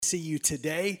see you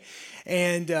today.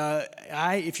 And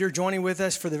if you're joining with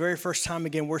us for the very first time,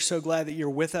 again, we're so glad that you're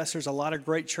with us. There's a lot of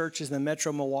great churches in the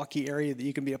metro Milwaukee area that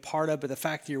you can be a part of, but the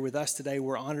fact that you're with us today,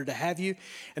 we're honored to have you.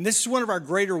 And this is one of our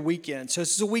greater weekends. So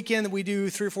this is a weekend that we do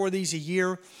 3 or 4 of these a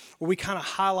year, where we kind of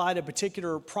highlight a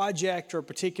particular project or a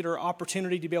particular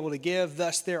opportunity to be able to give.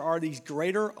 Thus, there are these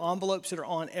greater envelopes that are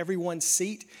on everyone's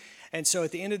seat. And so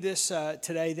at the end of this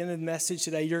today, the end of the message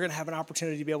today, you're going to have an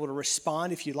opportunity to be able to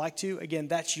respond if you'd like to. Again,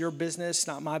 that's your business,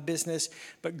 not my business.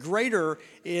 But greater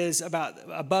is about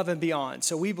above and beyond.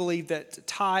 So we believe that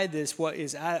tithe is what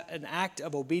is an act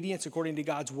of obedience according to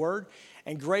God's word.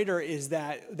 And greater is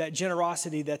that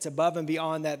generosity that's above and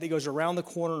beyond that goes around the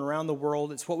corner and around the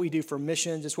world. It's what we do for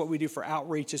missions. It's what we do for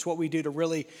outreach. It's what we do to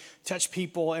really touch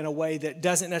people in a way that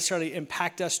doesn't necessarily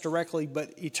impact us directly,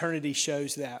 but eternity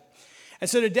shows that. And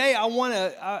so today I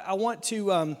want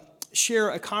to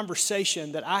share a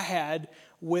conversation that I had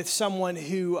with someone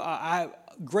who I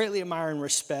greatly admire and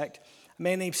respect, a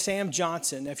man named Sam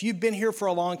Johnson. Now, if you've been here for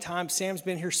a long time, Sam's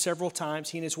been here several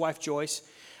times, he and his wife Joyce.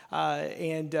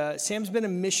 Sam's been a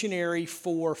missionary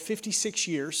for 56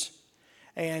 years,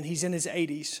 and he's in his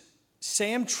 80s.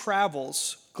 Sam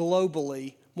travels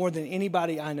globally more than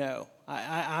anybody I know.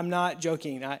 I'm not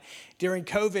joking. During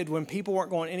COVID, when people weren't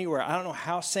going anywhere, I don't know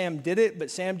how Sam did it,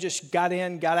 but Sam just got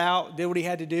in, got out, did what he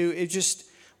had to do. It just,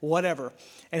 whatever.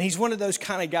 And he's one of those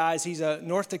kind of guys. He's a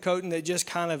North Dakotan that just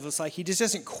kind of, it's like he just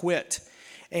doesn't quit.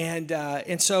 And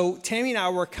so Tammy and I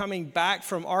were coming back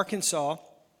from Arkansas,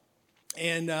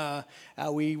 and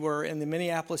we were in the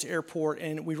Minneapolis airport,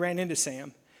 and we ran into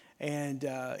Sam. And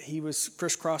he was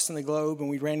crisscrossing the globe, and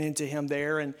we ran into him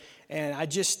there. And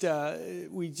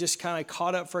we just kind of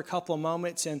caught up for a couple of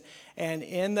moments. And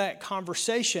in that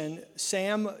conversation,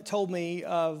 Sam told me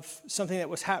of something that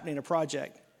was happening, a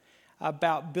project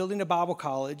about building a Bible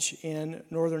college in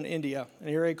northern India, an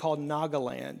area called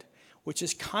Nagaland, which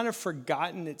is kind of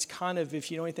forgotten. It's kind of,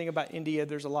 if you know anything about India,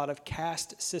 there's a lot of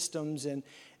caste systems. And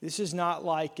this is not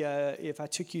like if I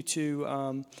took you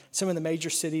to some of the major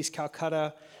cities,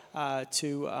 Calcutta,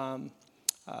 to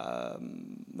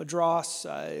Madras,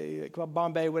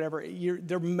 Bombay, whatever.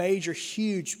 They're major,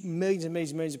 huge, millions and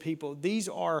millions of people. These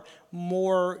are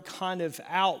more kind of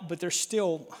out, but there's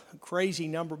still a crazy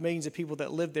number of millions of people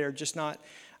that live there, just not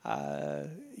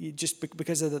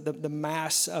because of the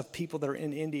mass of people that are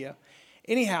in India.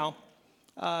 Anyhow,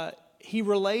 he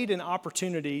relayed an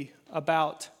opportunity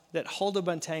about that Huldah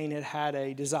Buntain had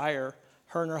a desire,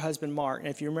 her and her husband Mark. And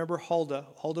if you remember Huldah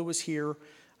was here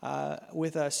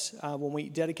with us when we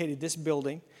dedicated this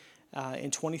building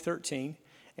in 2013.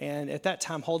 And at that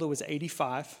time, Huldah was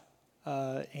 85.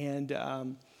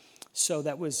 So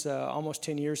that was almost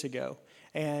 10 years ago.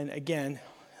 And again,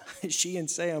 she and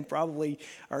Sam probably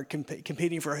are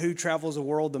competing for who travels the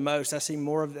world the most. I see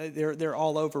more of they're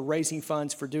all over raising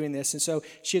funds for doing this. And so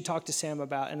she had talked to Sam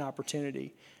about an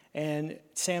opportunity. And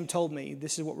Sam told me,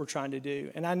 this is what we're trying to do.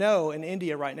 And I know in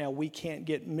India right now, we can't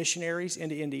get missionaries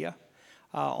into India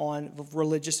on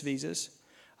religious visas.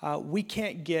 You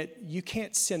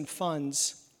can't send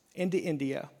funds into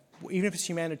India, even if it's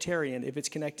humanitarian, if it's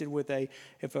connected with a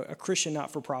Christian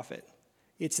not-for-profit.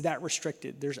 It's that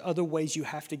restricted. There's other ways you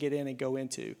have to get in and go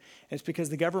into. And it's because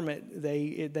the government,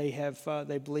 they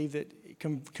believe that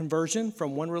conversion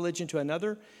from one religion to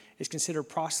another is considered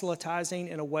proselytizing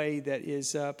in a way that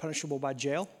is punishable by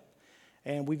jail.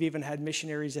 And we've even had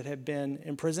missionaries that have been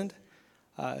imprisoned,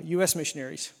 U.S.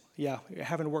 missionaries,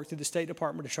 having to work through the State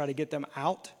Department to try to get them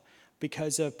out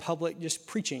because of public just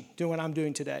preaching, doing what I'm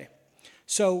doing today.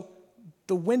 So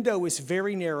the window is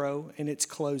very narrow and it's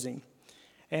closing.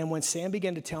 And when Sam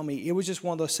began to tell me, it was just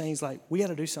one of those things like, we got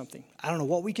to do something. I don't know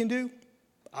what we can do.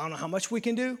 I don't know how much we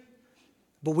can do,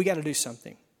 but we got to do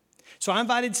something. So I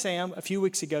invited Sam a few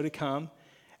weeks ago to come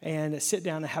and sit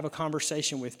down and have a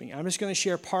conversation with me. I'm just going to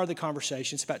share part of the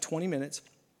conversation. It's about 20 minutes.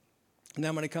 And then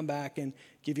I'm going to come back and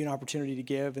give you an opportunity to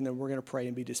give, and then we're going to pray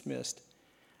and be dismissed.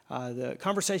 The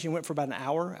conversation went for about an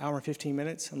hour and 15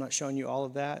 minutes. I'm not showing you all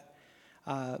of that.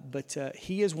 But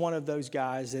he is one of those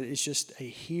guys that is just a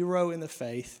hero in the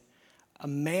faith, a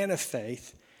man of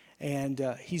faith, and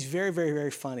he's very, very,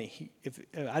 very funny.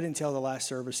 I didn't tell the last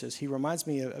services, he reminds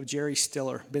me of Jerry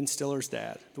Stiller, Ben Stiller's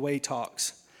dad, the way he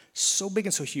talks. So big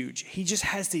and so huge. He just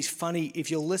has these funny, if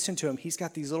you'll listen to him, he's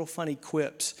got these little funny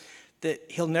quips that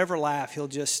he'll never laugh, he'll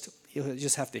just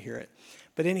have to hear it.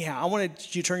 But anyhow, I wanted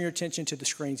you to turn your attention to the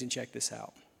screens and check this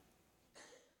out.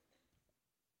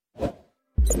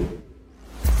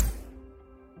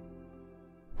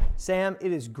 Sam,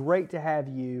 it is great to have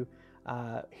you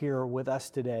here with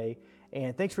us today.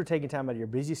 And thanks for taking time out of your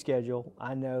busy schedule.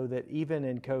 I know that even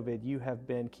in COVID, you have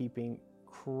been keeping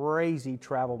crazy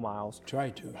travel miles. Try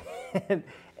to.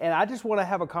 And I just want to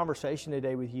have a conversation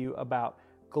today with you about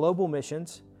global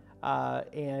missions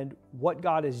and what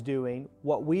God is doing,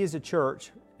 what we as a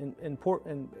church, and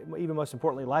even most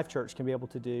importantly, Life Church can be able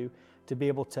to do to be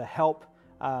able to help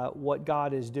what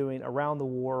God is doing around the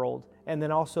world, and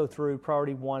then also through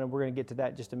Priority One, and we're going to get to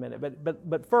that in just a minute.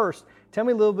 But first, tell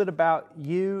me a little bit about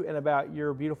you and about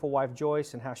your beautiful wife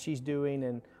Joyce and how she's doing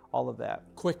and all of that.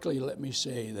 Quickly, let me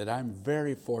say that I'm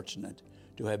very fortunate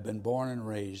to have been born and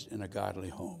raised in a godly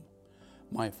home.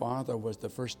 My father was the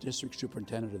first district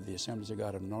superintendent of the Assemblies of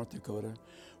God of North Dakota.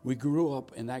 We grew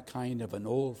up in that kind of an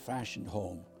old-fashioned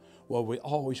home where we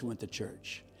always went to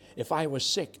church. If I was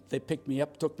sick, they picked me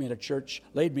up, took me to church,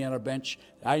 laid me on a bench.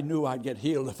 I knew I'd get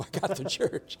healed if I got to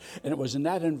church. And it was in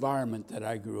that environment that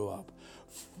I grew up.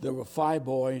 There were 5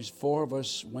 boys, 4 of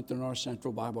us went to North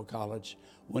Central Bible College,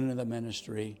 went into the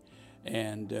ministry,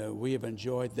 and we have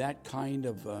enjoyed that kind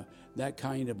of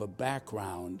a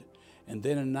background. And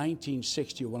then in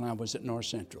 1960, when I was at North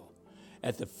Central,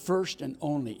 at the first and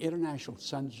only International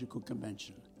Sunday School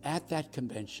Convention, at that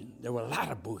convention, there were a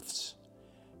lot of booths.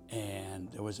 And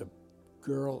there was a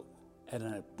girl at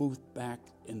a booth back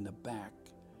in the back,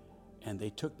 and they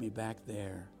took me back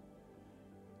there,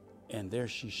 and there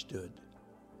she stood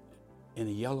in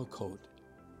a yellow coat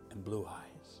and blue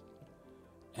eyes.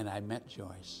 And I met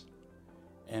Joyce.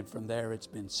 And from there, it's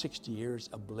been 60 years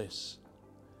of bliss.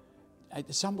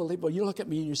 It's unbelievable. You look at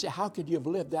me and you say, how could you have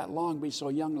lived that long, be so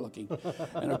young looking?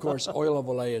 And of course, oil of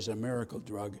Olay is a miracle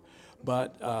drug.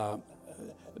 But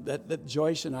that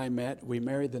Joyce and I met. We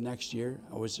married the next year.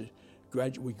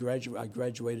 I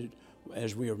graduated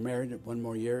as we were married 1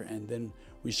 more year, and then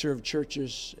we served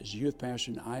churches as a youth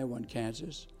pastor in Iowa and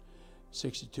Kansas,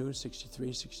 62,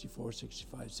 63, 64,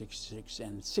 65, 66,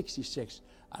 and 66.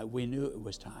 We knew it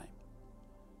was time.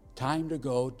 Time to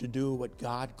go to do what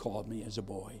God called me as a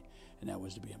boy, and that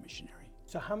was to be a missionary.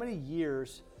 So how many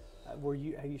years have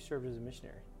you served as a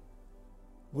missionary?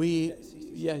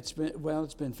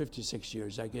 It's been 56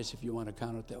 years, I guess, if you want to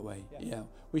count it that way. Yeah.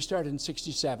 We started in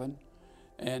 67,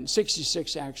 and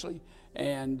 66 actually,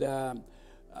 and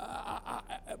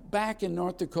back in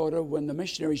North Dakota when the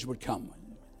missionaries would come,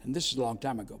 and this is a long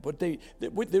time ago, but they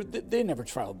never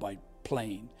traveled by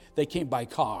plane. They came by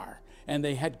car, and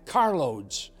they had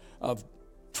carloads of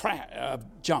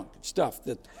junk, stuff,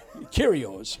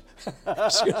 curios,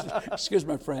 excuse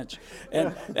my French,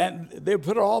 and they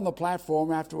put it all on the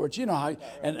platform afterwards, you know how,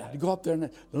 and go up there and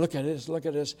look at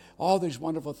this, all these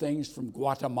wonderful things from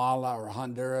Guatemala or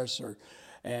Honduras,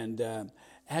 and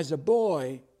as a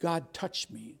boy, God touched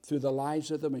me through the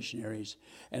lives of the missionaries,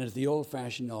 and at the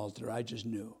old-fashioned altar, I just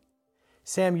knew.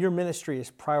 Sam, your ministry is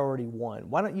Priority One.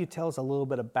 Why don't you tell us a little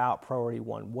bit about Priority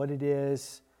One, what it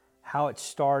is, how it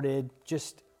started,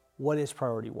 just what is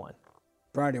Priority One?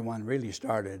 Priority One really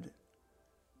started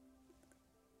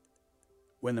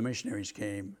when the missionaries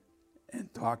came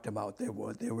and talked about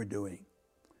what they were doing.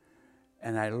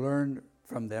 And I learned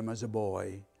from them as a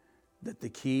boy that the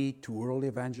key to world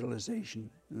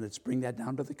evangelization, and let's bring that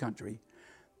down to the country,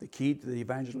 the key to the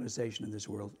evangelization of this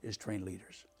world is trained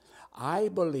leaders. I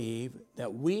believe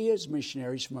that we as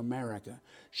missionaries from America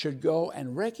should go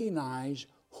and recognize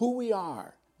who we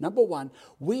are. Number one,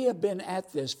 we have been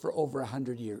at this for over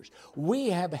 100 years. We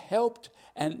have helped,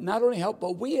 and not only helped,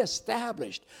 but we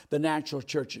established the natural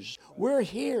churches. We're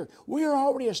here. We're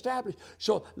already established.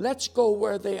 So let's go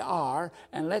where they are,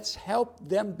 and let's help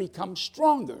them become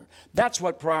stronger. That's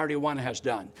what Priority One has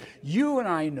done. You and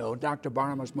I know Dr.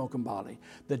 Barnabas Mokambale,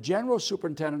 the General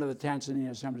Superintendent of the Tanzania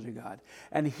Assemblies of God,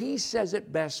 and he says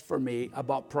it best for me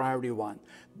about Priority One,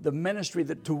 the ministry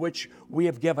to which we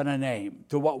have given a name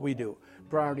to what we do.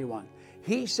 Priority One.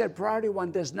 He said Priority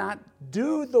One does not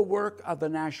do the work of the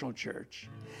national church.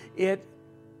 It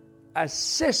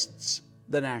assists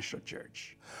the national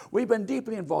church. We've been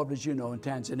deeply involved, as you know, in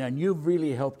Tanzania, and you've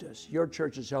really helped us. Your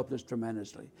church has helped us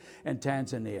tremendously in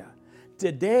Tanzania.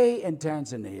 Today in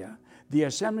Tanzania, the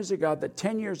Assemblies of God that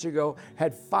 10 years ago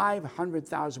had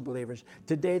 500,000 believers,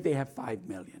 today they have 5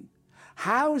 million.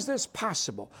 How is this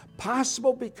possible?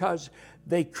 Possible because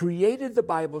they created the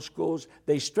Bible schools,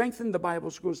 they strengthened the Bible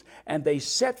schools, and they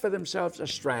set for themselves a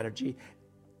strategy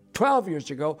 12 years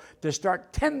ago to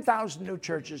start 10,000 new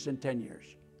churches in 10 years.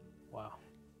 Wow.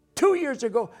 2 years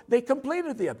ago, they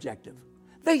completed the objective.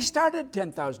 They started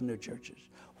 10,000 new churches.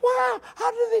 Wow,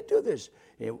 how did they do this?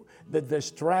 The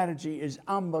strategy is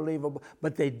unbelievable,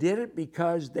 but they did it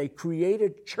because they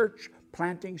created church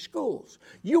planting schools.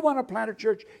 You want to plant a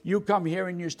church, you come here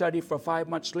and you study for 5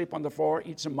 months, sleep on the floor,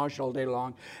 eat some mush all day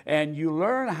long, and you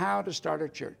learn how to start a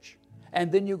church.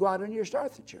 And then you go out and you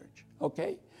start the church,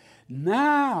 okay?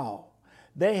 Now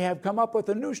they have come up with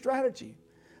a new strategy.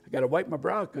 I got to wipe my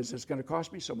brow because it's going to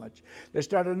cost me so much. They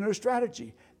started a new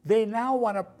strategy. They now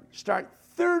want to start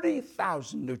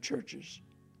 30,000 new churches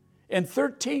in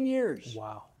 13 years.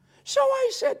 Wow. So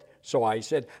I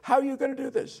said, how are you going to do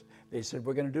this? They said,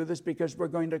 we're going to do this because we're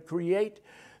going to create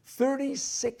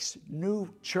 36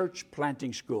 new church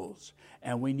planting schools,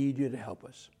 and we need you to help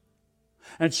us.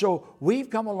 And so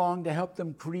we've come along to help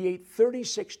them create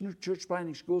 36 new church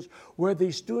planting schools where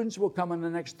these students will come in the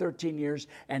next 13 years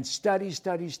and study,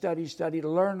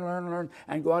 learn,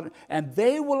 and go out, and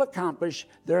they will accomplish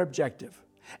their objective.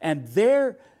 And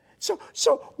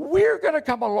so we're going to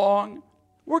come along.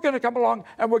 We're going to come along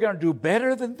and we're going to do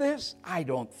better than this? I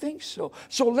don't think so.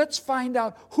 So let's find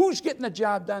out who's getting the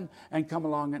job done and come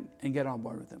along and get on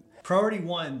board with them. Priority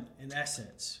one, in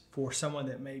essence, for someone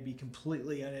that may be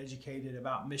completely uneducated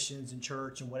about missions and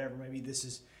church and whatever, maybe this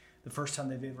is the first time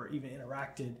they've ever even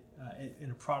interacted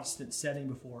in a Protestant setting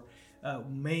before,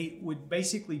 would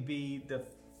basically be the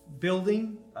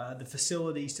building the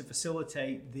facilities to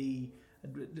facilitate the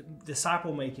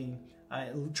disciple making,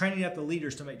 training up the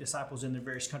leaders to make disciples in their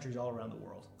various countries all around the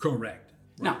world. Correct.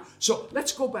 Right. Now, so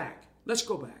let's go back. Let's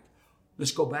go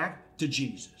back to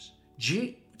Jesus.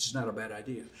 Which is not a bad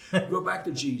idea. Go back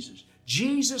to Jesus.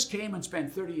 Jesus came and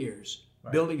spent 30 years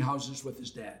building houses with his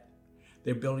dad.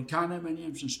 They're building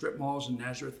condominiums and strip malls in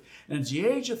Nazareth. And at the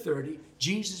age of 30,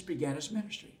 Jesus began his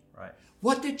ministry. Right.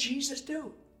 What did Jesus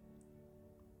do?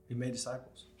 He made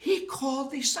disciples. He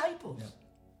called disciples. Yeah.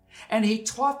 And he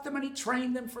taught them and he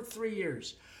trained them for 3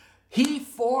 years. He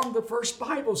formed the first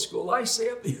Bible school, I say,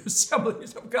 of the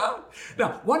Assemblies of God.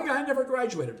 Now, one guy never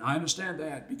graduated. I understand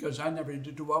that because I never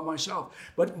did do well myself.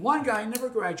 But one guy never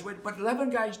graduated, but 11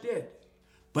 guys did.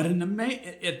 But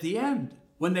at the end,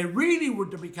 when they really were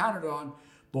to be counted on,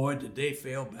 boy, did they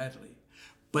fail badly.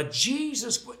 But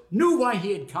Jesus knew why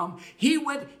he had come.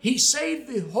 He saved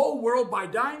the whole world by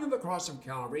dying on the cross of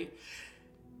Calvary.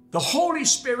 The Holy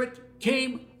Spirit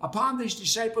came upon these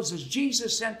disciples as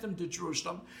Jesus sent them to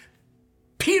Jerusalem.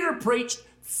 Peter preached,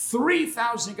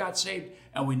 3,000 got saved,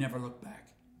 and we never looked back.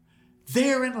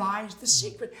 Therein lies the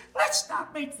secret. Let's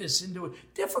not make this into a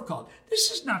difficult. This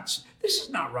is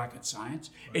not rocket science.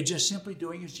 It's just simply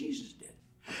doing as Jesus did.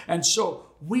 And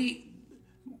so we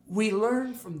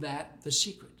learned from that the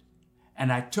secret.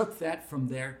 And I took that from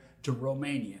there to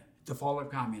Romania, the fall of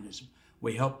communism.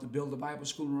 We helped to build a Bible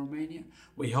school in Romania.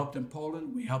 We helped in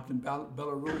Poland. We helped in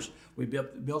Belarus. We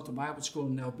built a Bible school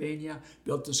in Albania,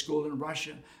 built a school in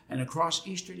Russia, and across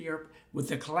Eastern Europe, with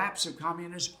the collapse of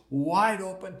communism wide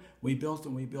open, we built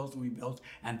and we built and we built.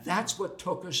 And that's what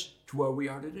took us to where we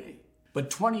are today.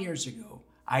 But 20 years ago,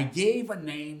 I gave a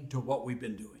name to what we've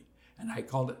been doing, and I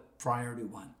called it Priority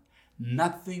One.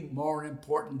 Nothing more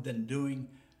important than doing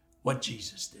what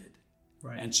Jesus did.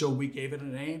 Right. And so we gave it a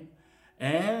name,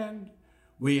 and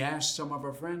we asked some of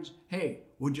our friends, hey,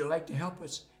 would you like to help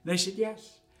us? And they said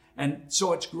yes. And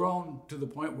so it's grown to the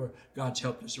point where God's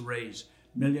helped us raise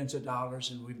millions of dollars,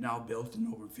 and we've now built in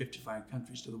over 55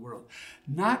 countries to the world.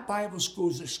 Not Bible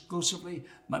schools exclusively,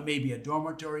 but maybe a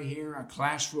dormitory here, a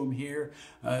classroom here,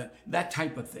 that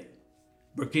type of thing.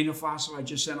 Burkina Faso, I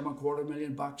just sent them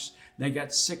 $250,000. They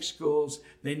got 6 schools.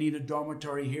 They need a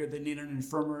dormitory here. They need an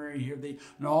infirmary here.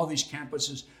 And all these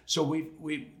campuses. So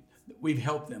we've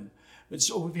helped them. And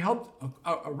so we've helped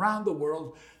around the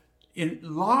world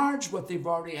enlarge what they've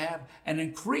already have and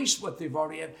increase what they've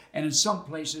already have, and in some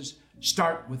places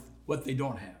start with what they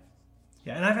don't have.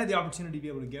 Yeah, and I've had the opportunity to be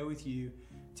able to go with you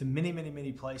to many, many,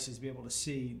 many places, be able to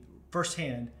see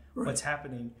firsthand what's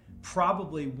happening.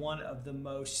 Probably one of the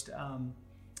most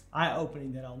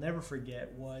eye-opening that I'll never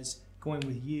forget was going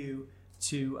with you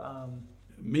to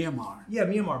Myanmar. Yeah,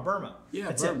 Myanmar, Burma. Yeah,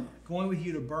 That's Burma. It. Going with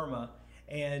you to Burma,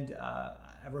 and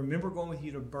I remember going with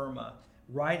you to Burma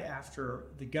right after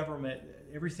the government,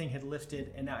 everything had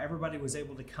lifted, and now everybody was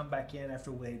able to come back in after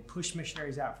they had pushed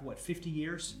missionaries out for 50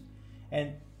 years.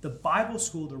 And the Bible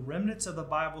school, the remnants of the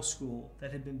Bible school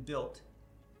that had been built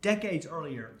decades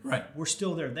earlier, were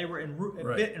still there. They were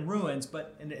a bit in ruins,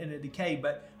 but in a decay.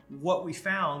 But what we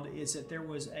found is that there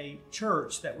was a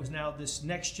church that was now this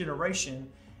next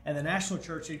generation, and the national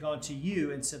church had gone to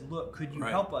you and said, look, could you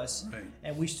help us? Right.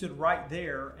 And we stood right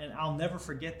there, and I'll never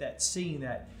forget that, seeing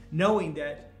that, knowing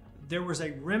that there was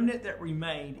a remnant that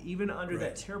remained even under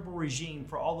that terrible regime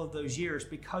for all of those years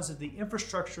because of the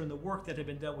infrastructure and the work that had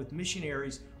been done with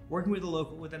missionaries, working with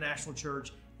the national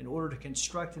church in order to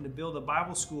construct and to build a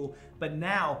Bible school. But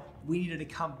now we needed to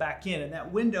come back in, and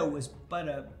that window was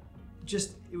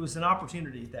it was an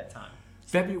opportunity at that time.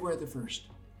 February the 1st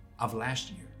of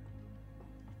last year,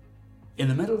 in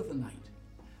the middle of the night,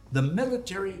 the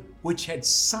military, which had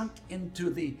sunk into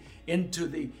the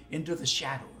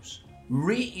shadows,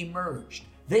 re-emerged.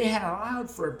 They had allowed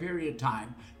for a period of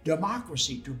time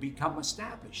democracy to become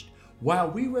established while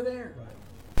we were there.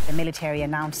 The military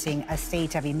announcing a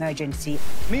state of emergency.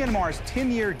 Myanmar's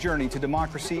 10-year journey to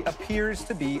democracy appears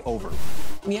to be over.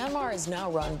 Myanmar is now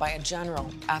run by a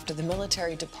general after the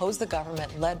military deposed the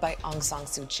government led by Aung San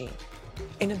Suu Kyi.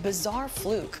 In a bizarre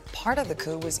fluke, part of the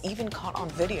coup was even caught on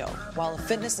video while a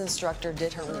fitness instructor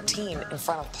did her routine in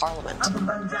front of Parliament.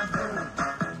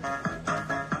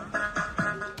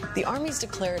 The armies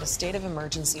declared a state of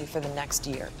emergency for the next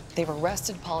year. They've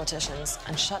arrested politicians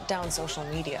and shut down social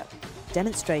media.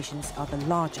 Demonstrations are the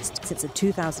largest since the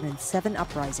 2007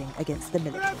 uprising against the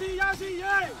military.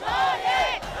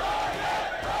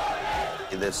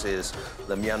 This is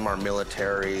the Myanmar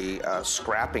military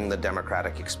scrapping the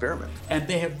democratic experiment. And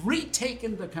they have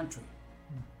retaken the country,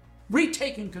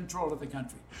 retaken control of the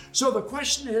country. So the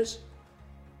question is,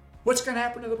 what's going to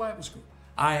happen to the Bible school?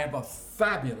 I have a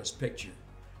fabulous picture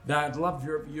that I'd love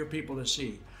your people to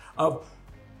see of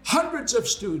hundreds of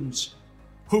students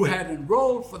who had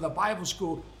enrolled for the Bible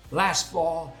school last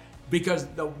fall because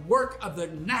the work of the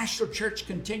national church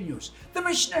continues. The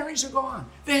missionaries are gone.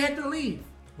 They had to leave.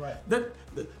 Right.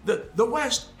 The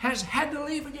West has had to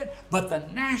leave again, but the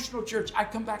national church, I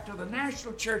come back to the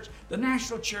national church,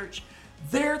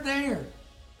 they're there.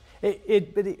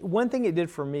 One thing it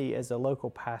did for me as a local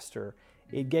pastor,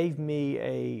 it gave me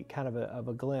a kind of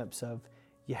a glimpse of,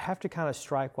 you have to kind of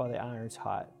strike while the iron's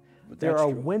hot. There are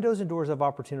windows and doors of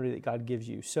opportunity that God gives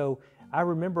you. So I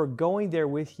remember going there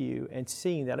with you and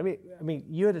seeing that. I mean,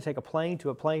 you had to take a plane to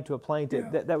a plane to a plane.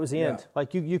 That was the end. Yeah.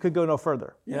 Like you could go no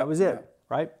further. Yeah. That was it,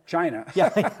 right? China. Yeah,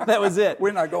 that was it.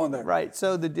 We're not going there. Right.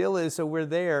 So the deal is, so we're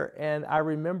there, and I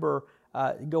remember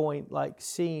going, like,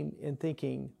 seeing and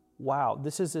thinking, wow,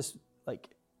 this is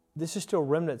still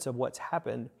remnants of what's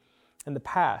happened in the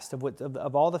past,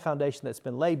 of all the foundation that's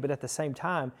been laid, but at the same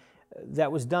time,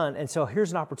 that was done. And so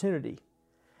here's an opportunity.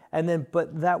 And then,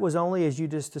 but that was only, as you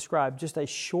just described, just a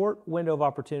short window of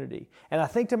opportunity. And I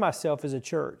think to myself, as a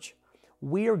church,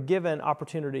 we are given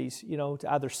opportunities, to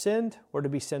either send or to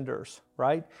be senders,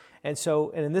 right? And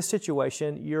so, and in this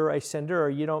situation, you're a sender.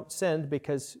 You don't send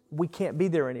because we can't be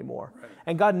there anymore. Right.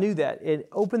 And God knew that. It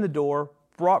opened the door,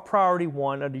 brought priority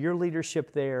one under your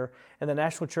leadership there, and the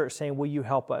national church saying, will you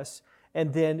help us?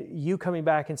 And then you coming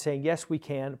back and saying, yes, we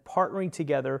can, partnering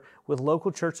together with local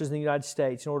churches in the United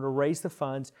States in order to raise the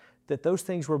funds, that those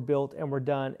things were built and were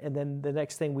done. And then the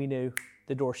next thing we knew,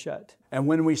 the door shut. And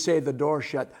when we say the door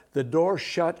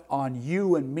shut on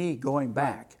you and me going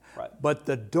back. Right. But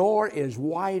the door is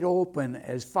wide open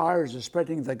as far as the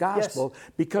spreading the gospel,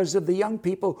 yes, because of the young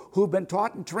people who've been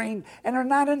taught and trained and are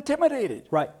not intimidated.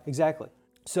 Right, exactly.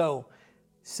 So,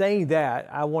 saying that,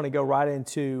 I want to go right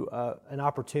into an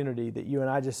opportunity that you and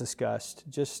I just discussed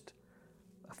just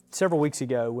several weeks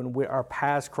ago when our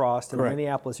paths crossed in the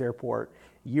Minneapolis airport.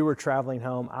 You were traveling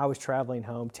home, I was traveling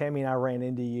home. Tammy and I ran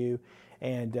into you,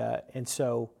 and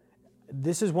so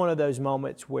this is one of those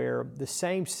moments where the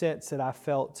same sense that I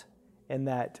felt in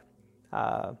that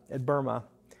at Burma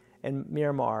and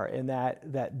Myanmar, and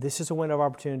that this is a window of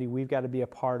opportunity we've got to be a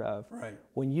part of. Right.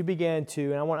 When you began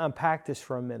to, and I want to unpack this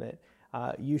for a minute.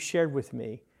 You shared with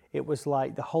me, it was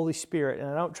like the Holy Spirit, and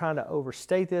I don't try to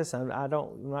overstate this, I'm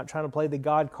not trying to play the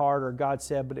God card or God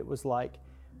said, but it was like,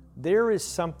 there is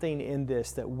something in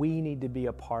this that we need to be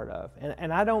a part of.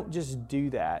 And I don't just do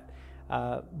that,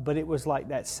 but it was like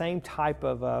that same type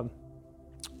of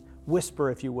whisper,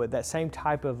 if you would, that same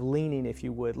type of leaning, if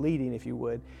you would, leading, if you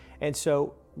would. And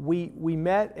so we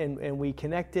met and we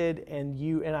connected, and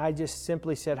you and I just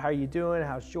simply said, how are you doing?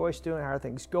 How's Joyce doing? How are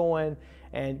things going?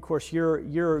 And of course,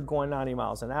 you're going 90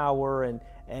 miles an hour and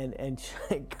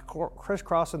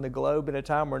crisscrossing the globe at a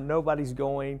time where nobody's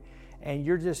going, and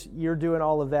you're doing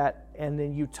all of that. And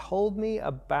then you told me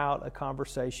about a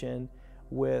conversation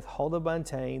with Huldah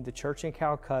Buntain, the church in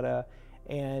Calcutta,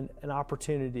 and an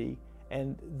opportunity.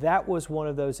 And that was one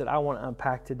of those that I want to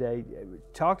unpack today.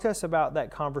 Talk to us about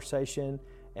that conversation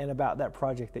and about that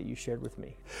project that you shared with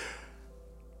me.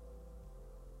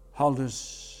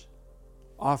 Huldah's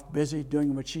off busy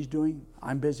doing what she's doing.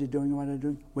 I'm busy doing what I'm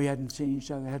doing. We hadn't seen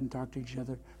each other, hadn't talked to each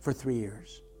other for 3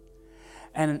 years.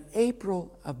 And in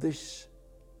April of this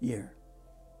year,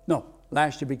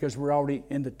 last year, because we're already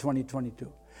into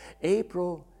 2022,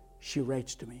 April, she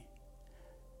writes to me.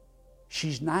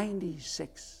 She's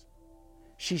 96.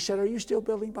 She said, are you still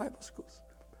building Bible schools?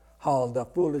 Huldah,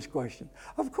 foolish question.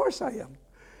 Of course I am.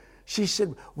 she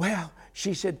said,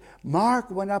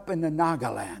 Mark went up in the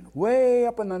Nagaland, way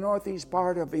up in the northeast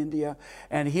part of India,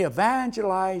 and he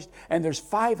evangelized, and there's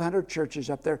 500 churches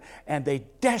up there, and they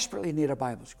desperately need a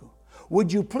Bible school.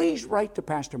 Would you please write to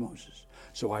Pastor Moses?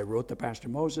 So I wrote to Pastor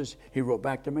Moses. He wrote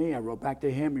back to me. I wrote back to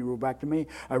him. He wrote back to me.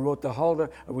 I wrote to Huldah.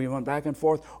 We went back and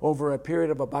forth over a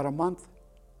period of about a month.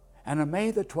 And on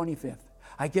May the 25th,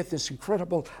 I get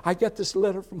this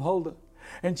letter from Huldah.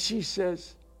 And she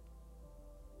says,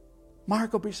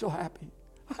 Mark will be so happy.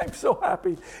 I'm so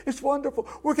happy. It's wonderful.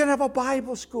 We're going to have a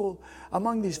Bible school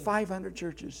among these 500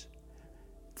 churches.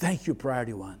 Thank you,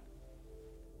 Priority One.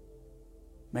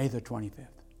 May the 25th.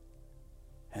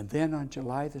 And then on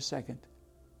July the 2nd,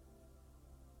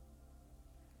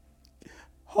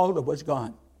 Huldah was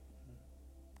gone.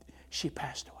 She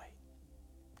passed away.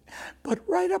 But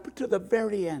right up to the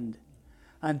very end,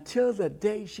 until the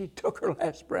day she took her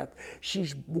last breath,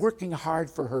 she's working hard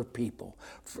for her people,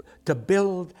 to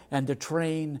build and to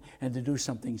train and to do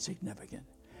something significant.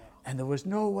 Wow. And there was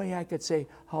no way I could say,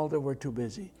 Huldah, we're too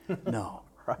busy. No,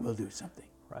 right. We'll do something.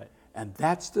 Right. And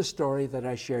that's the story that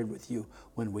I shared with you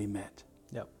when we met.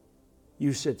 Yep.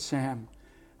 You said, Sam,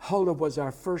 Huldah was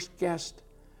our first guest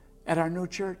at our new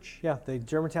church. Yeah, the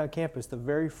Germantown campus, the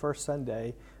very first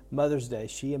Sunday, Mother's Day,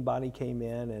 she and Bonnie came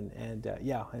in, and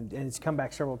it's come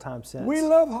back several times since. We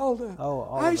love Huldah. Oh,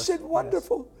 all I of us. said,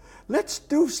 wonderful. Yes. Let's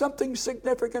do something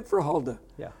significant for Huldah.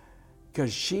 Yeah.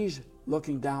 Because she's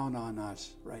looking down on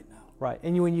us right now. Right,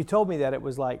 and when you told me that, it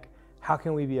was like, how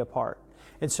can we be a part?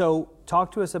 And so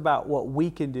talk to us about what we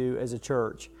can do as a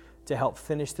church to help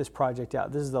finish this project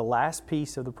out. This is the last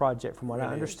piece of the project from what I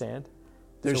understand.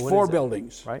 There's 4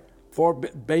 buildings. Right. 4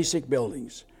 basic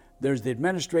buildings. There's the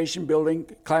administration building,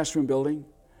 classroom building.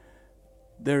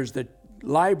 There's the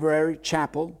library,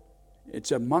 chapel.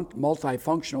 It's a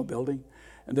multifunctional building.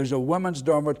 And there's a women's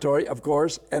dormitory, of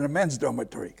course, and a men's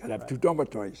dormitory. Got to have 2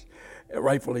 dormitories,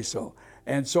 rightfully so.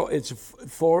 And so it's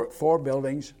 4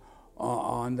 buildings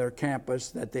on their campus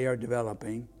that they are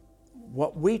developing.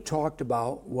 What we talked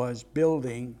about was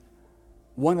building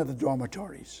one of the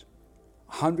dormitories,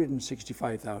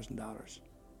 $165,000.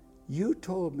 You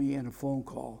told me in a phone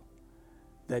call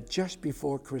that just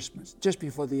before Christmas, just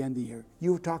before the end of the year,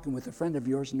 you were talking with a friend of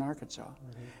yours in Arkansas,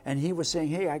 and he was saying,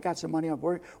 hey, I got some money,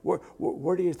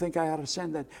 where do you think I ought to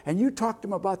send that? And you talked to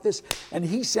him about this, and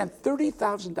he sent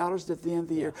 $30,000 at the end of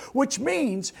the year, which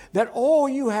means that all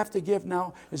you have to give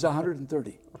now is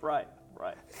 $130,000. Right.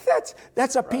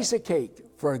 That's a piece of cake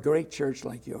for a great church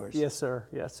like yours. Yes, sir.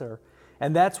 Yes, sir.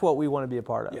 And that's what we want to be a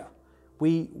part of. Yeah.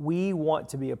 We want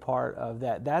to be a part of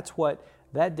that. That's what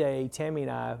that day, Tammy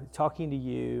and I, talking to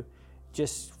you,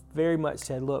 just very much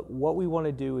said, look, what we want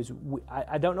to do is,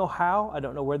 I don't know how, I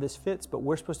don't know where this fits, but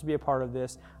we're supposed to be a part of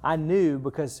this. I knew,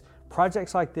 because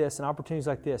projects like this and opportunities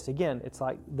like this, again, it's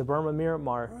like the Burma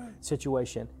Myanmar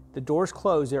situation. The doors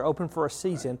closed, they're open for a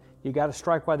season. Right. You got to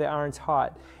strike while the iron's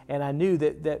hot. And I knew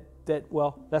that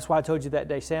well, that's why I told you that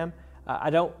day, Sam, I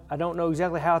don't know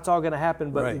exactly how it's all going to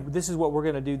happen, but this is what we're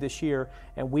going to do this year,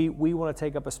 and we want to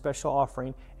take up a special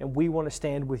offering, and we want to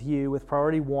stand with you, with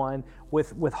Priority One,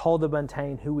 with Huldah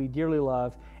Buntain, who we dearly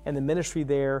love, and the ministry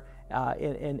there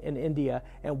in India,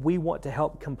 and we want to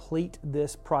help complete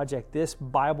this project, this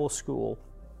Bible school.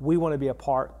 We want to be a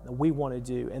part, we want to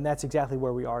do, and that's exactly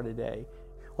where we are today.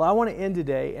 Well, I want to end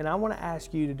today, and I want to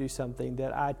ask you to do something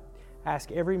that I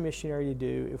ask every missionary to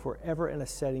do if we're ever in a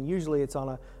setting. Usually it's on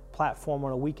a platform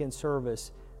on a weekend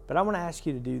service, but I want to ask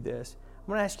you to do this. I'm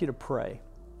going to ask you to pray.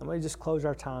 I'm going to just close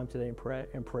our time today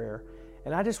in prayer.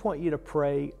 And I just want you to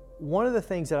pray. One of the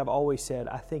things that I've always said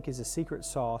I think is a secret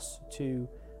sauce to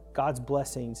God's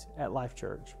blessings at Life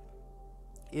Church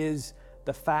is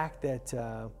the fact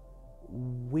that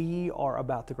we are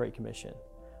about the Great Commission.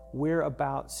 We're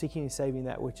about seeking and saving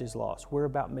that which is lost. We're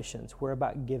about missions. We're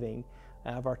about giving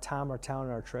of our time, our talent,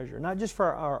 and our treasure, not just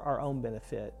for our own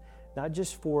benefit, not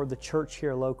just for the church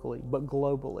here locally, but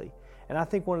globally. And I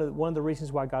think one of the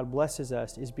reasons why God blesses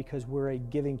us is because we're a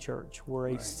giving church. We're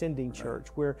a sending church.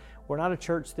 We're not a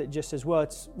church that just says, well,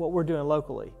 it's what we're doing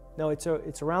locally. No, it's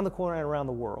around the corner and around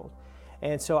the world.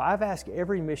 And so I've asked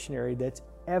every missionary that's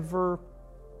ever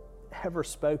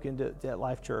spoken to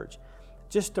Life Church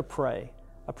just to pray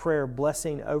a prayer of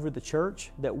blessing over the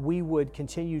church, that we would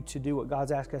continue to do what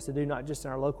God's asked us to do, not just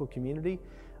in our local community,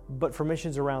 but for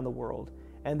missions around the world.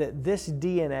 And that this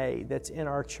DNA that's in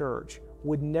our church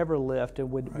would never lift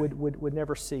and would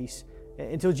never cease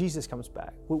until Jesus comes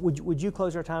back. Would you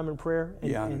close our time in prayer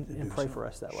and pray for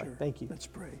us that way? Thank you. Let's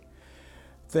pray.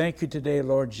 Thank you today,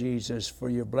 Lord Jesus,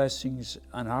 for your blessings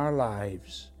on our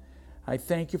lives. I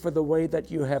thank you for the way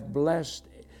that you have blessed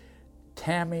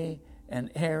Tammy and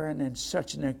Aaron in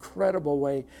such an incredible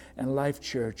way, and Life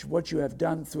Church, what you have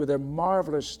done through their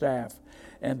marvelous staff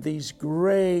and these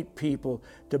great people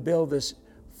to build this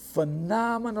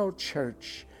phenomenal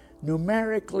church,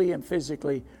 numerically and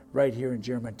physically, right here in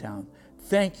Germantown.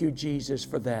 Thank you, Jesus,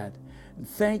 for that. And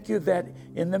thank you that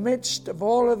in the midst of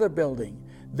all of the building,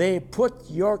 they put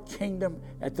your kingdom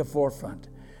at the forefront.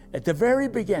 At the very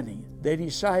beginning, they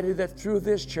decided that through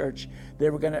this church, they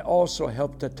were going to also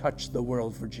help to touch the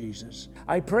world for Jesus.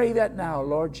 I pray that now,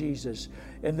 Lord Jesus,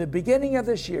 in the beginning of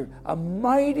this year, a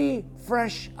mighty,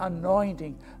 fresh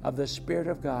anointing of the Spirit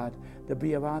of God to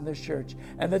be upon this church,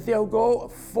 and that they'll go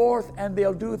forth and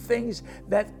they'll do things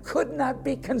that could not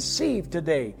be conceived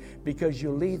today, because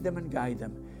you lead them and guide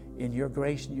them in your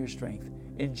grace and your strength.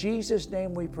 In Jesus'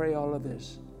 name we pray all of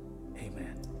this.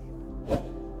 Amen.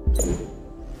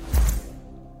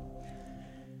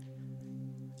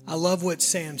 I love what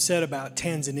Sam said about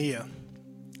Tanzania.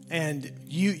 And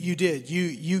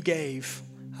you gave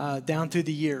down through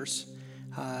the years.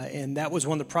 And that was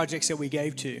one of the projects that we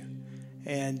gave to.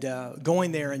 And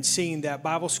going there and seeing that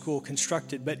Bible school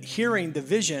constructed, but hearing the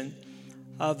vision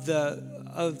of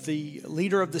the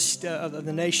leader of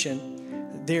the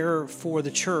nation there for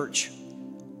the church,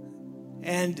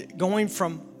 and going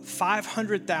from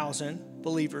 500,000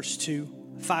 believers to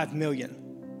 5 million.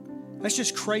 That's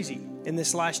just crazy in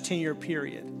this last 10-year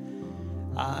period.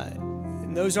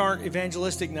 And those aren't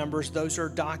evangelistic numbers. Those are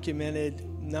documented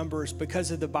numbers because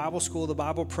of the Bible school, the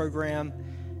Bible program,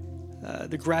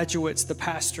 the graduates, the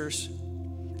pastors.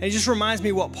 And it just reminds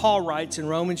me what Paul writes in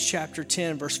Romans chapter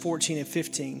 10, verse 14 and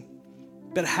 15.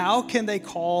 But how can they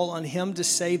call on him to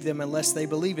save them unless they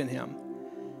believe in him?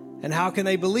 And how can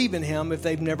they believe in him if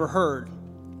they've never heard?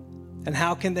 And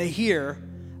how can they hear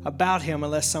about him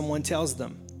unless someone tells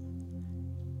them?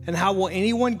 And how will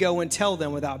anyone go and tell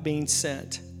them without being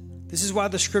sent? This is why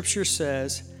the scripture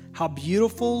says, how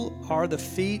beautiful are the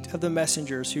feet of the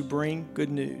messengers who bring good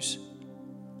news.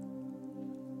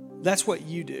 That's what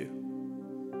you do.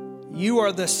 You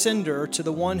are the sender to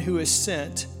the one who is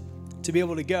sent to be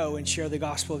able to go and share the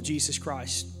gospel of Jesus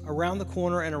Christ around the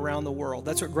corner and around the world.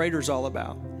 That's what Greater's all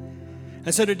about.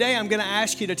 And so today I'm going to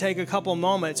ask you to take a couple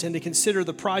moments and to consider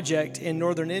the project in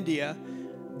northern India,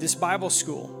 this Bible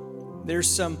school. There's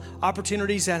some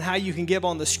opportunities on how you can give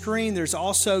on the screen. There's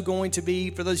also going to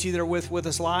be, for those of you that are with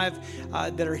us live,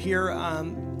 that are here,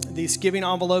 this giving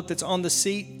envelope that's on the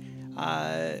seat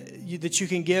that you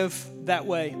can give that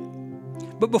way.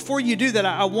 But before you do that,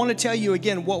 I want to tell you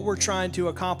again what we're trying to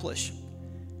accomplish.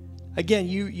 Again,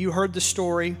 you heard the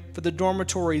story for the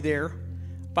dormitory there.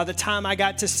 By the time I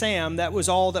got to Sam, that was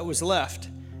all that was left.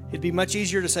 It'd be much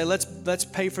easier to say, let's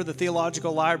pay for the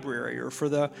theological library or for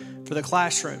the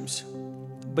classrooms.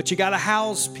 But you got to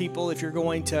house people if you're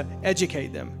going to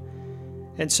educate them.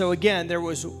 And so again, there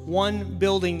was one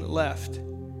building left.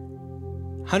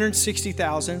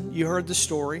 $160,000. You heard the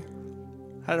story.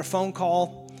 I had a phone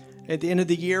call at the end of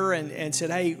the year and said,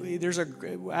 hey,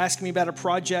 asking me about a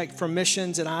project from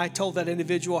missions. And I told that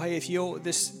individual, hey, if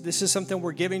this is something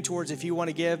we're giving towards if you want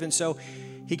to give. And so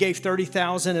he gave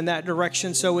 $30,000 in that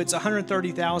direction. So it's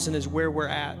 $130,000 is where we're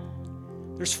at.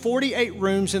 There's 48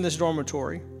 rooms in this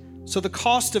dormitory. So the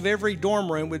cost of every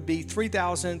dorm room would be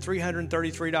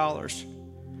 $3,333.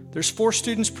 There's 4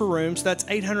 students per room, so that's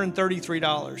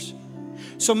 $833.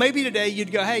 So maybe today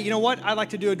you'd go, hey, you know what? I'd like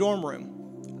to do a dorm room.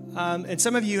 And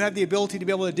some of you have the ability to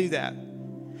be able to do that.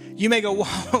 You may go,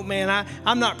 whoa, man,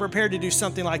 I'm not prepared to do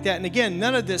something like that. And again,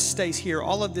 none of this stays here.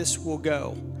 All of this will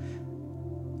go.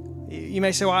 You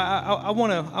may say, well, I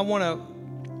want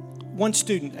one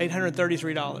student,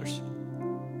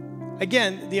 $833.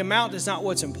 Again, the amount is not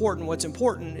what's important. What's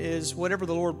important is whatever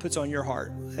the Lord puts on your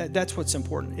heart. That's what's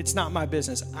important. It's not my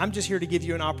business. I'm just here to give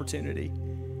you an opportunity.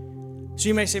 So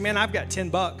you may say, man, I've got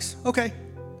 $10. Okay.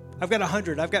 I've got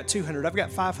 100, I've got 200, I've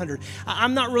got 500.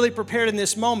 I'm not really prepared in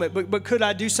this moment, but could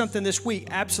I do something this week?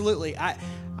 Absolutely.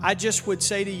 I just would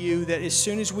say to you that as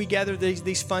soon as we gather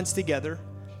these funds together,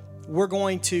 we're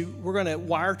going to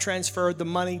wire transfer the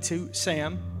money to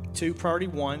Sam, to Priority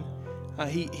One.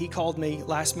 He called me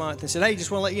last month and said, hey, just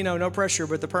want to let you know, no pressure,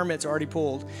 but the permit's already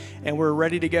pulled, and we're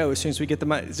ready to go as soon as we get the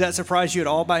money. Does that surprise you at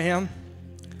all by him?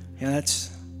 Yeah,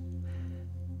 that's...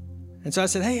 And so I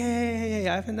said, hey,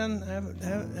 I haven't.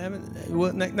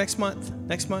 Well, next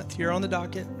month, you're on the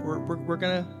docket. We're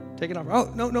going to take it off.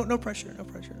 Oh, no pressure.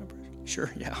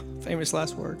 Sure, yeah, famous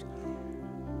last words.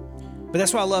 But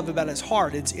that's what I love about his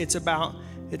heart. It's about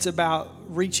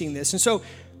reaching this. And so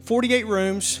 48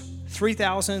 rooms,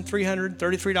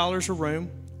 $3,333 a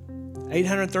room,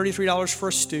 $833 for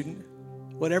a student.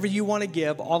 Whatever you want to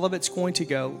give, all of it's going to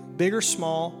go, big or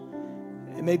small.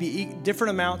 It may be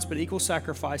different amounts, but equal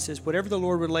sacrifices, whatever the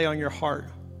Lord would lay on your heart.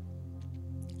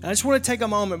 And I just want to take a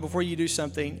moment before you do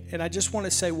something, and I just want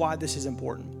to say why this is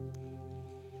important.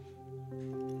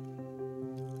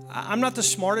 I'm not the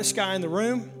smartest guy in the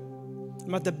room. I'm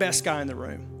not the best guy in the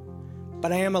room,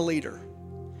 but I am a leader.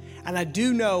 And I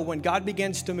do know when God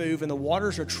begins to move and the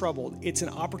waters are troubled, it's an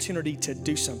opportunity to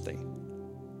do something.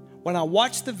 When I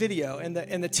watched the video, and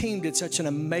the team did such an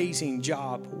amazing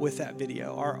job with that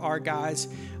video, our guys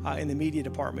in the media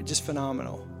department, just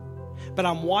phenomenal. But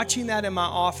I'm watching that in my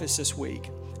office this week,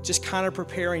 just kind of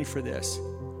preparing for this.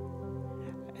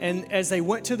 And as they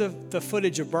went to the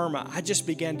footage of Burma, I just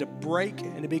began to break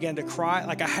and I began to cry,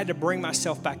 like I had to bring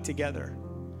myself back together.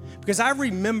 Because I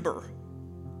remember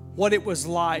what it was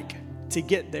like to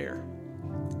get there.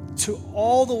 To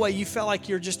all the way, you felt like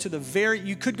you're just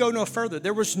you could go no further.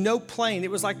 There was no plane.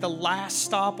 It was like the last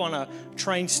stop on a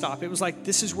train stop. It was like,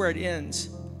 this is where it ends.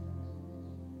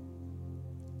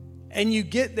 And you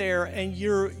get there and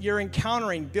you're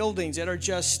encountering buildings that are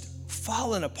just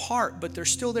fallen apart, but they're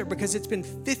still there because it's been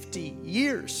 50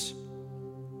 years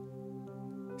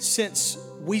since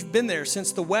we've been there,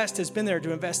 since the West has been there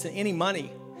to invest in any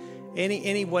money,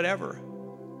 any whatever.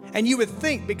 And you would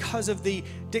think because of the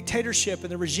dictatorship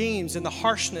and the regimes and the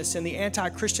harshness and the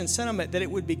anti-Christian sentiment that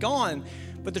it would be gone.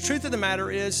 But the truth of the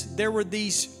matter is there were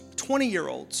these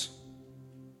 20-year-olds,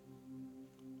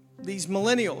 these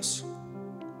millennials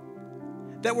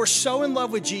that were so in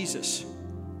love with Jesus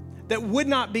that would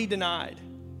not be denied.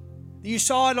 You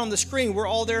saw it on the screen. We're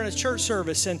all there in a church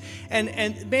service. And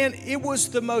man, it was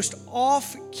the most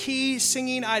off-key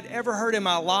singing I'd ever heard in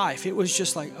my life. It was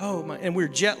just like, oh my, and we're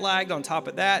jet lagged on top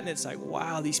of that. And it's like,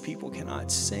 wow, these people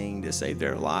cannot sing to save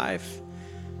their life.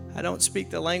 I don't speak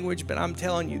the language, but I'm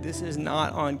telling you, this is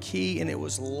not on key. And it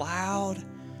was loud.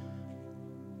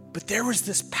 But there was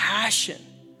this passion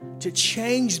to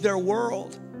change their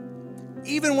world,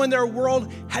 even when their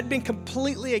world had been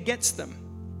completely against them.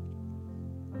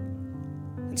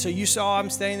 And so you saw I'm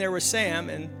staying there with Sam,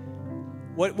 and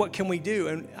what can we do?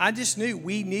 And I just knew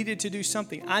we needed to do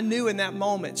something. I knew in that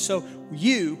moment. So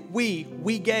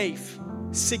we gave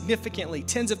significantly,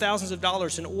 tens of thousands of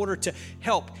dollars in order to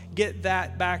help get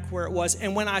that back where it was.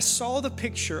 And when I saw the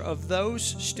picture of those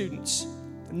students,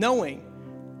 knowing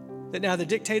that now the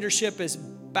dictatorship is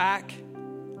back,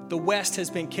 the West has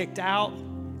been kicked out,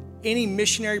 any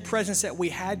missionary presence that we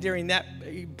had during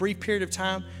that brief period of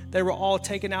time, they were all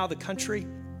taken out of the country.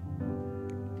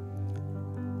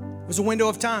 It was a window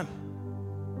of time.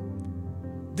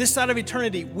 This side of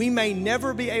eternity, we may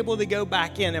never be able to go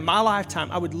back in my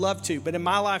lifetime. I would love to, but in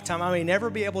my lifetime, I may never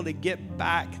be able to get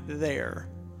back there.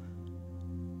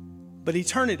 But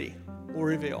eternity will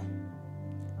reveal.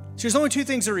 So there's only two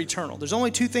things that are eternal. There's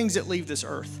only two things that leave this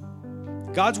earth: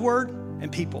 God's word and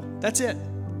people. That's it.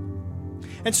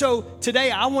 And so today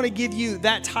I want to give you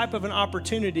that type of an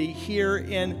opportunity here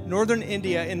in northern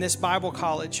India in this Bible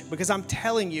college, because I'm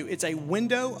telling you, it's a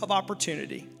window of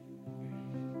opportunity.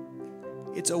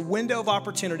 It's a window of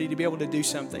opportunity to be able to do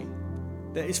something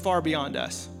that is far beyond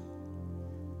us.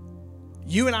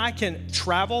 You and I can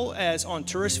travel as on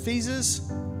tourist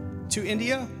visas to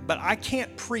India, but I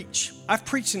can't preach. I've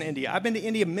preached in India. I've been to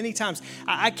India many times.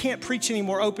 I can't preach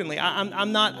anymore openly.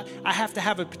 I have to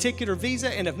have a particular visa,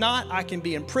 and if not, I can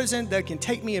be in prison. They can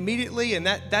take me immediately, and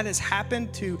that has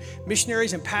happened to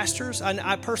missionaries and pastors.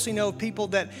 I personally know of people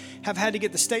that have had to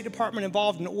get the State Department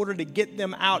involved in order to get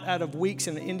them out of weeks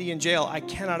in the Indian jail. I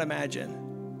cannot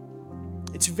imagine.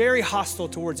 It's very hostile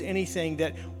towards anything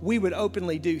that we would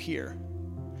openly do here.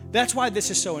 That's why this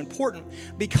is so important,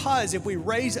 because if we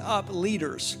raise up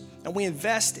leaders and we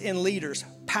invest in leaders,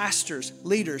 pastors,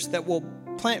 leaders that will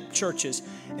plant churches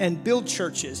and build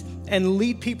churches and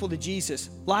lead people to Jesus,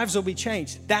 lives will be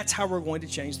changed. That's how we're going to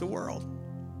change the world.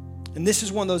 And this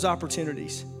is one of those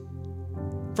opportunities.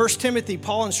 1 Timothy,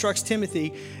 Paul instructs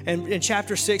Timothy in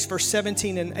chapter 6, verse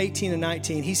 17 and 18 and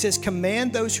 19. He says,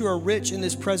 "Command those who are rich in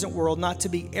this present world not to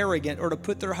be arrogant or to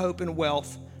put their hope in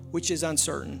wealth, which is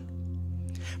uncertain,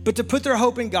 but to put their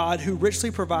hope in God, who richly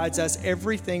provides us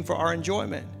everything for our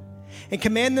enjoyment. And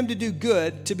command them to do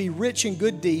good, to be rich in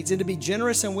good deeds, and to be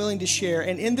generous and willing to share.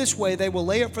 And in this way, they will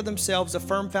lay up for themselves a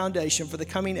firm foundation for the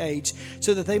coming age,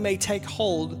 so that they may take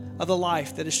hold of the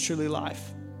life that is truly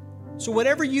life." So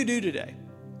whatever you do today,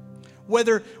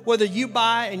 whether you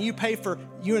buy and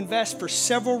you invest for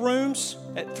several rooms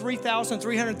at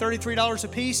 $3,333 a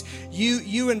piece,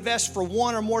 you invest for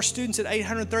one or more students at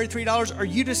 $833, or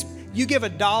you give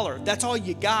 $1, that's all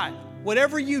you got.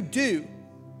 Whatever you do,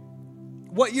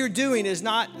 what you're doing is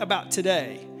not about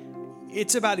today,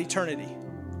 it's about eternity.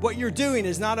 What you're doing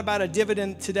is not about a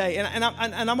dividend today. And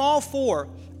I'm all for,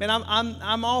 man,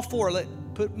 I'm all for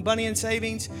put money in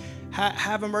savings,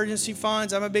 have emergency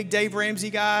funds. I'm a big Dave Ramsey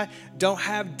guy. Don't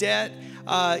have debt,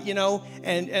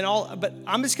 and all. But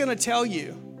I'm just going to tell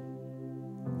you,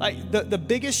 like the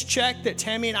biggest check that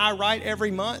Tammy and I write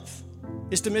every month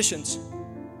is to missions.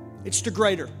 It's to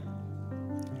greater.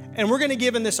 And we're going to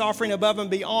give in this offering above and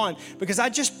beyond because I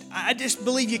just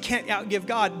believe you can't outgive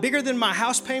God. Bigger than my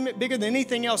house payment, bigger than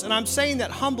anything else. And I'm saying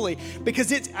that humbly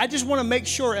because I just want to make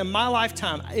sure in my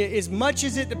lifetime, as much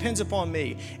as it depends upon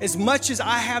me, as much as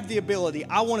I have the ability,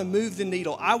 I want to move the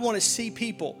needle. I want to see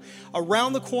people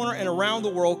around the corner and around the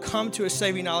world come to a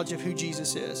saving knowledge of who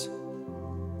Jesus is.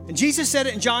 And Jesus said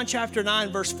it in John chapter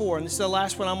 9, verse 4. And this is the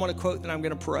last one I'm going to quote, then I'm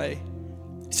going to pray.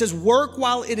 It says, work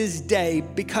while it is day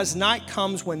because night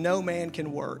comes when no man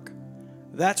can work.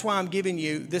 That's why I'm giving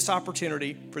you this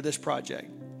opportunity for this project.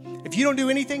 If you don't do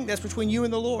anything, that's between you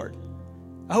and the Lord.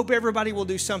 I hope everybody will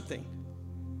do something.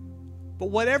 But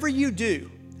whatever you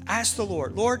do, ask the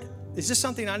Lord, Lord, is this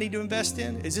something I need to invest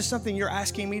in? Is this something you're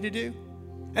asking me to do?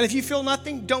 And if you feel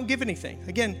nothing, don't give anything.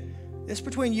 Again, it's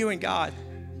between you and God.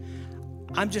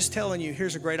 I'm just telling you,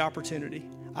 here's a great opportunity.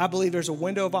 I believe there's a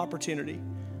window of opportunity.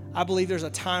 I believe there's a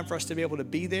time for us to be able to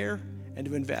be there and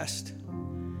to invest.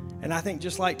 And I think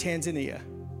just like Tanzania,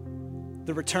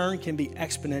 the return can be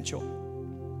exponential.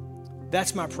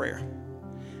 That's my prayer.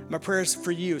 My prayer is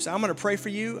for you. So I'm going to pray for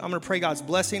you. I'm going to pray God's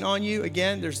blessing on you.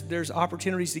 Again, there's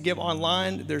opportunities to give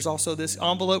online. There's also this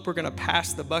envelope. We're going to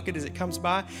pass the bucket as it comes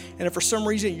by. And if for some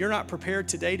reason you're not prepared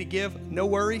today to give, no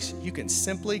worries. You can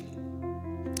simply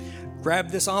grab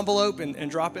this envelope and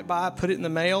drop it by, put it in the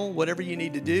mail, whatever you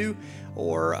need to do.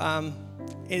 Or at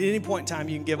any point in time,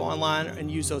 you can give online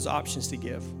and use those options to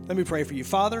give. Let me pray for you.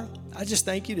 Father, I just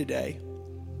thank you today,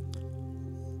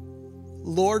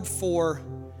 Lord, for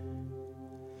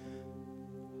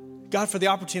the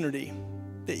opportunity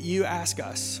that you ask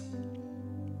us.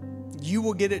 You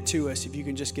will get it to us if you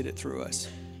can just get it through us.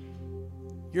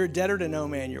 You're a debtor to no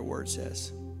man, your word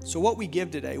says. So what we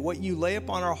give today, what you lay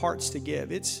upon our hearts to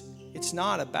give, it's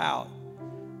not about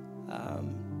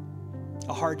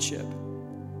a hardship.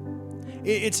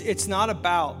 It's not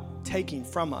about taking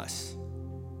from us.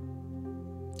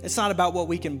 It's not about what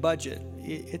we can budget.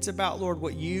 It's about, Lord,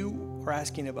 what you are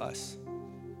asking of us.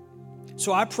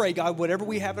 So I pray, God, whatever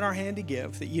we have in our hand to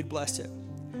give, that you'd bless it.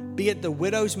 Be it the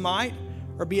widow's mite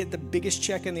or be it the biggest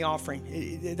check in the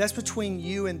offering. That's between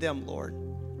you and them, Lord.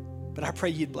 But I pray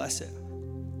you'd bless it.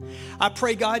 I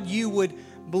pray, God, you would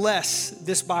bless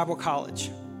this Bible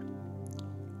college.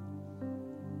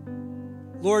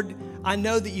 Lord, I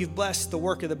know that you've blessed the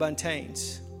work of the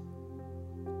Buntains.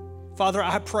 Father,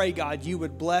 I pray, God, you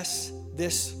would bless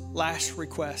this last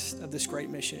request of this great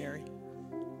missionary.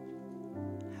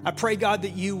 I pray, God,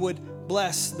 that you would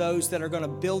bless those that are going to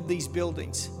build these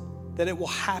buildings, that it will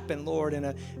happen, Lord, in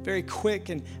a very quick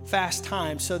and fast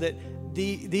time so that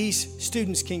these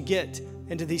students can get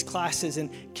into these classes and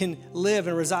can live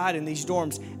and reside in these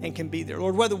dorms and can be there.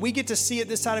 Lord, whether we get to see it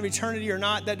this side of eternity or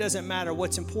not, that doesn't matter.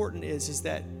 What's important is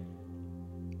that,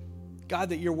 God,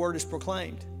 that your word is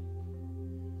proclaimed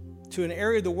to an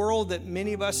area of the world that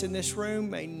many of us in this room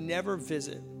may never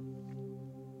visit.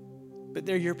 But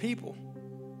they're your people.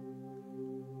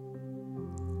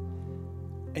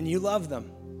 And you love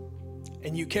them.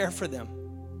 And you care for them.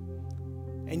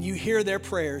 And you hear their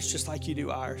prayers just like you do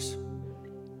ours.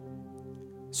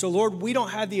 So, Lord, we don't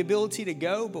have the ability to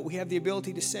go, but we have the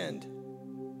ability to send.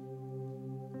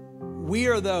 We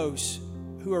are those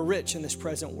who are rich in this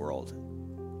present world.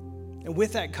 And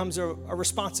with that comes a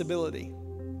responsibility.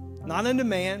 Not unto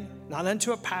man, not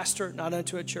unto a pastor, not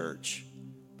unto a church,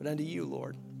 but unto you,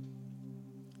 Lord.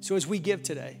 So as we give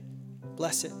today,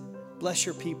 bless it. Bless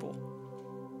your people.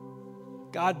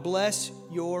 God, bless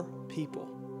your people.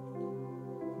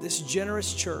 This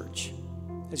generous church,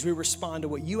 as we respond to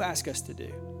what you ask us to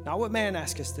do, not what man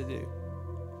asks us to do,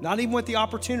 not even what the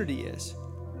opportunity is,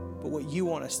 but what you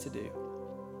want us to do.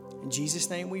 In Jesus'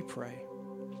 name we pray.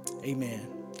 Amen.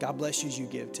 God bless you as you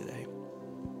give today.